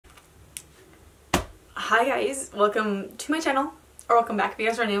Hi guys, welcome to my channel, or welcome back if you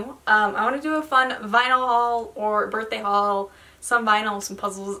guys are new. I want to do a fun vinyl haul or birthday haul, some vinyl, some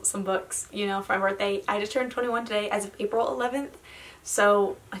puzzles, some books, you know, for my birthday. I just turned 21 today as of April 11th,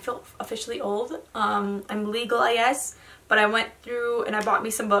 so I feel officially old. I'm legal, I guess, but I went through and I bought me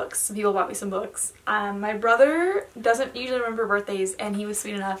some books. Some people bought me some books. My brother doesn't usually remember birthdays, and he was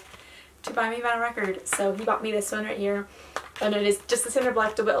sweet enough to buy me a vinyl record, so he bought me this one right here, and it is just the Cinder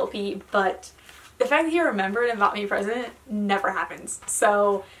Black Double LP, but the fact that he remembered and bought me a present never happens.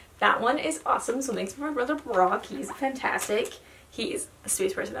 So that one is awesome. So thanks to my brother Brock. He's fantastic. He's the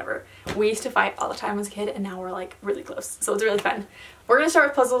sweetest person ever. We used to fight all the time as a kid, and now we're like really close. So it's really fun. We're gonna start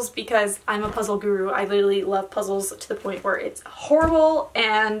with puzzles because I'm a puzzle guru. I literally love puzzles to the point where it's horrible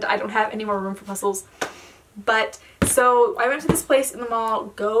and I don't have any more room for puzzles. But so I went to this place in the mall,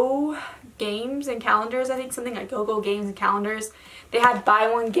 Go Games and Calendars, I think, something like Go Games and Calendars. They had buy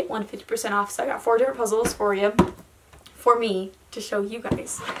one get one 50% off, so I got 4 different puzzles for me to show you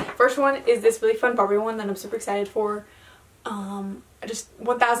guys. First one is this really fun Barbie one that I'm super excited for. Just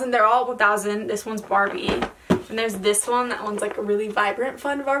 1000, they're all 1000. This one's Barbie, and there's this one. That one's like a really vibrant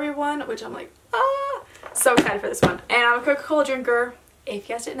fun Barbie one, which I'm like so excited for this one. And I'm a Coca-Cola drinker. If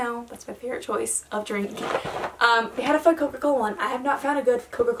you guys didn't know, that's my favorite choice of drink. They had a fun Coca-Cola one. I have not found a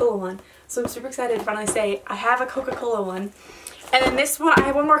good Coca-Cola one, so I'm super excited to finally say I have a Coca-Cola one. And then this one, I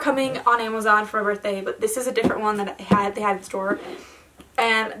have one more coming on Amazon for my birthday, but this is a different one that they had in store.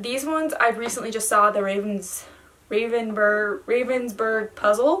 And these ones, I recently just saw the Ravensburg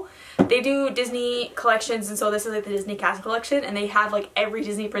puzzle. They do Disney collections, and so this is like the Disney Castle collection, and they have like every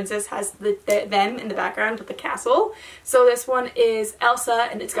Disney princess has them in the background with the castle. So this one is Elsa,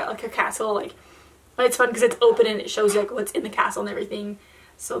 and it's got like her castle, like, it's fun because it's open and it shows you like what's in the castle and everything.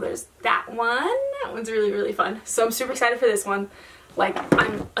 So there's that one. That one's really, really fun. So I'm super excited for this one. Like,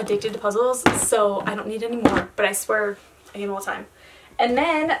 I'm addicted to puzzles, so I don't need any more, but I swear I get them all the time. And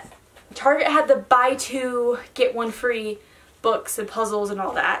then Target had the buy 2 get 1 free books and puzzles and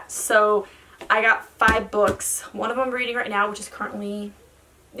all that. So I got 5 books. One of them I'm reading right now, which is currently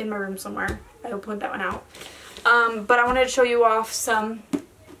in my room somewhere. I will point that one out. But I wanted to show you off some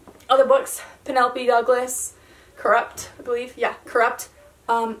other books. Penelope Douglas, Corrupt, I believe. Yeah, Corrupt.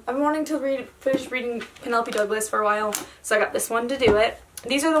 I've been wanting to finish reading Penelope Douglas for a while, so I got this one to do it.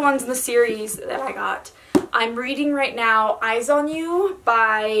 These are the ones in the series that I got. I'm reading right now Eyes on You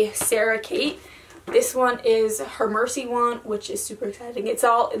by Sarah Kate. This one is her Mercy one, which is super exciting. These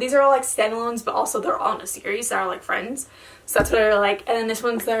are all like standalones, but also they're all in a series that are like friends. So that's what I really like. And then this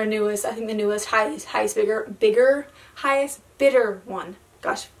one's their newest, I think the newest, highest bidder one.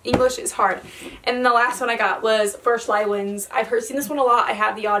 Gosh, English is hard. And then the last one I got was First Lie Wins. I've seen this one a lot. I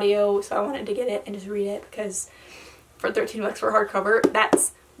have the audio, so I wanted to get it and just read it because for 13 bucks for a hardcover,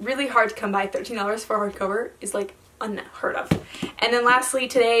 that's really hard to come by. $13 for a hardcover is like unheard of. And then lastly,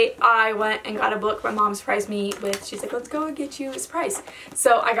 today I went and got a book my mom surprised me with. She's like, let's go and get you a surprise.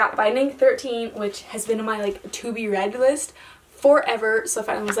 So I got Binding 13, which has been on my like to be read list forever. So I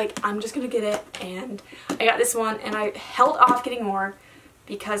finally was like, I'm just gonna get it, and I got this one, and I held off getting more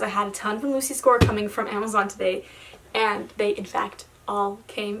because I had a ton from Lucy Score coming from Amazon today, and they in fact all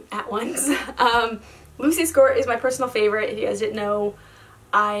came at once. Lucy Score is my personal favorite. If you guys didn't know,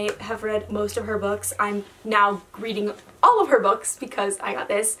 I have read most of her books. I'm now reading all of her books because I got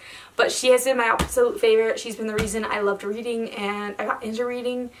this, but she has been my absolute favorite. She's been the reason I loved reading, and I got into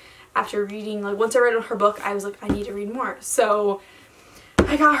reading after reading, like once I read her book, I was like, I need to read more. So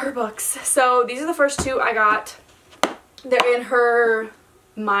I got her books. So these are the first 2 I got. They're in her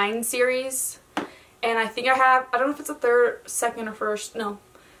Mine series, and I think I don't know if it's a third, second, or first. No,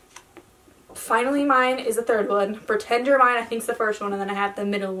 Finally Mine is the third one. Pretender Mine I think is the first one, and then I have the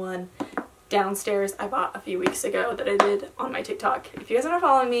middle one downstairs I bought a few weeks ago that I did on my TikTok. If you guys are not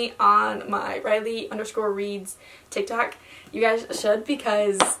following me on my Riley_reads TikTok, you guys should,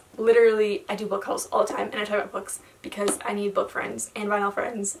 because literally I do book hauls all the time, and I talk about books because I need book friends and vinyl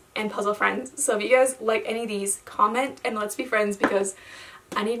friends and puzzle friends. So if you guys like any of these, comment and let's be friends, because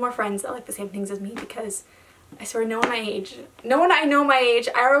I need more friends that like the same things as me, because I swear no one my age,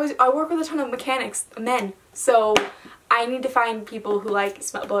 I work with a ton of mechanics, men, so I need to find people who like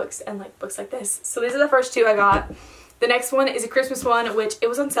smell books and like books like this. So these are the first 2 I got. The next one is a Christmas one, which it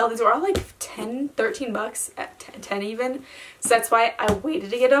was on sale. These were all like 10, 13 bucks, at 10 even. So that's why I waited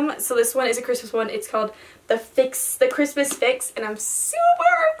to get them. So this one is a Christmas one. It's called The Christmas Fix, and I'm super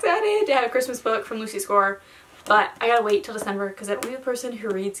excited to have a Christmas book from Lucy Score. But I gotta wait till December because I don't be the person who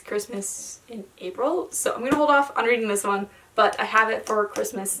reads Christmas in April. So I'm gonna hold off on reading this one, but I have it for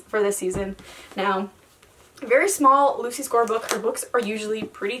Christmas for this season. Now, very small Lucy Score book. Her books are usually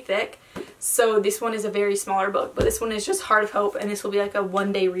pretty thick. So this one is a very smaller book, but this one is just Heart of Hope, and this will be like a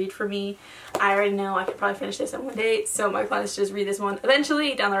one-day read for me. I already know I could probably finish this in one day, so my plan is to just read this one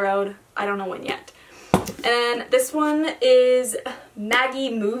eventually down the road. I don't know when yet. And then this one is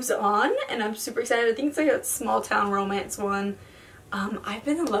Maggie Moves On, and I'm super excited. I think it's like a small town romance one. I've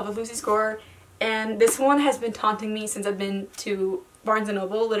been in love with Lucy Score, and this one has been taunting me since I've been to Barnes &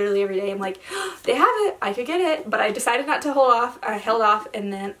 Noble literally every day. I'm like, oh, they have it, I could get it, but I decided not to hold off. I held off,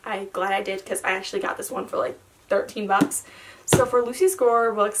 and then I'm glad I did because I actually got this one for like 13 bucks. So for Lucy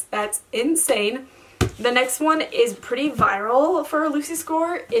Score books, that's insane. The next one is pretty viral for Lucy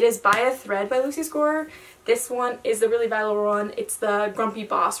Score. It is By a Thread by Lucy Score. This one is the really viral one. It's the Grumpy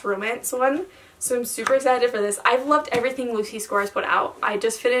Boss romance one. So I'm super excited for this. I've loved everything Lucy Score has put out. I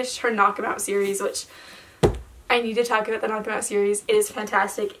just finished her Knock 'Em Out series, which I need to talk about the Knock 'Em Out series. It is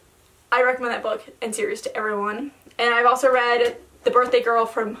fantastic. I recommend that book and series to everyone. And I've also read The Birthday Girl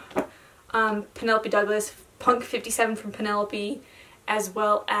from Penelope Douglas, Punk 57 from Penelope, as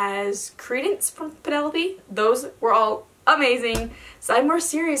well as Credence from Penelope. Those were all amazing. So I have more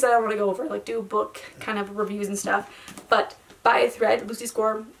series that I want to go over, like do book kind of reviews and stuff. But By a Thread, Lucy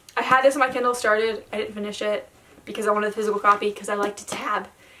Score. I had this on my Kindle started. I didn't finish it because I wanted a physical copy because I like to tab.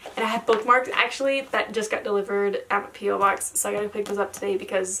 And I have bookmarks actually that just got delivered at my P.O. box, so I gotta pick those up today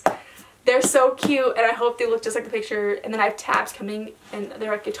because they're so cute and I hope they look just like the picture. And then I have tabs coming and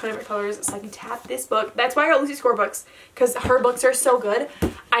they're like a ton of different colors, so I can tab this book. That's why I got Lucy Score books, because her books are so good.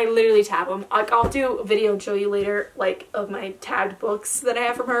 I literally tab them. Like, I'll do a video and show you later, like, of my tabbed books that I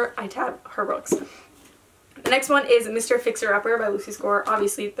have from her. I tab her books. The next one is Mr. Fixer-Upper by Lucy Score.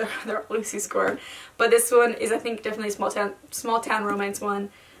 Obviously, they're Lucy Score, but this one is, I think, definitely a small town romance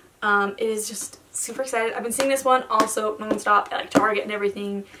one. It is just super excited. I've been seeing this one also non-stop at like Target and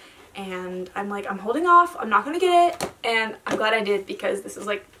everything, and I'm like, I'm holding off, I'm not gonna get it, and I'm glad I did because this is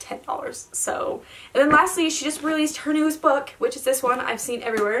like $10. So, and then lastly, she just released her newest book, which is this one I've seen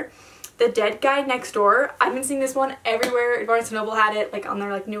everywhere, The Dead Guy Next Door. I've been seeing this one everywhere. Barnes & Noble had it like on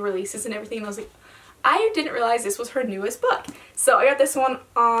their like new releases and everything, and I was like, I didn't realize this was her newest book. So I got this one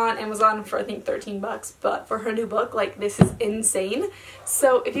on Amazon for I think 13 bucks, but for her new book, like, this is insane.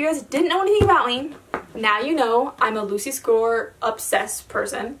 So if you guys didn't know anything about me, now you know. I'm a Lucy Score obsessed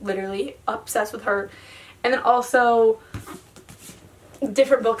person, literally obsessed with her. And then also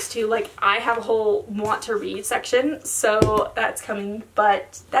different books too, like I have a whole want to read section, so that's coming.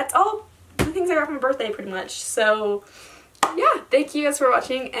 But that's all the things I got for my birthday pretty much. So yeah, thank you guys for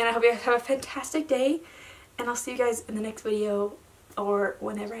watching, and I hope you guys have a fantastic day, and I'll see you guys in the next video or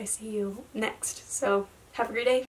whenever I see you next. So have a great day.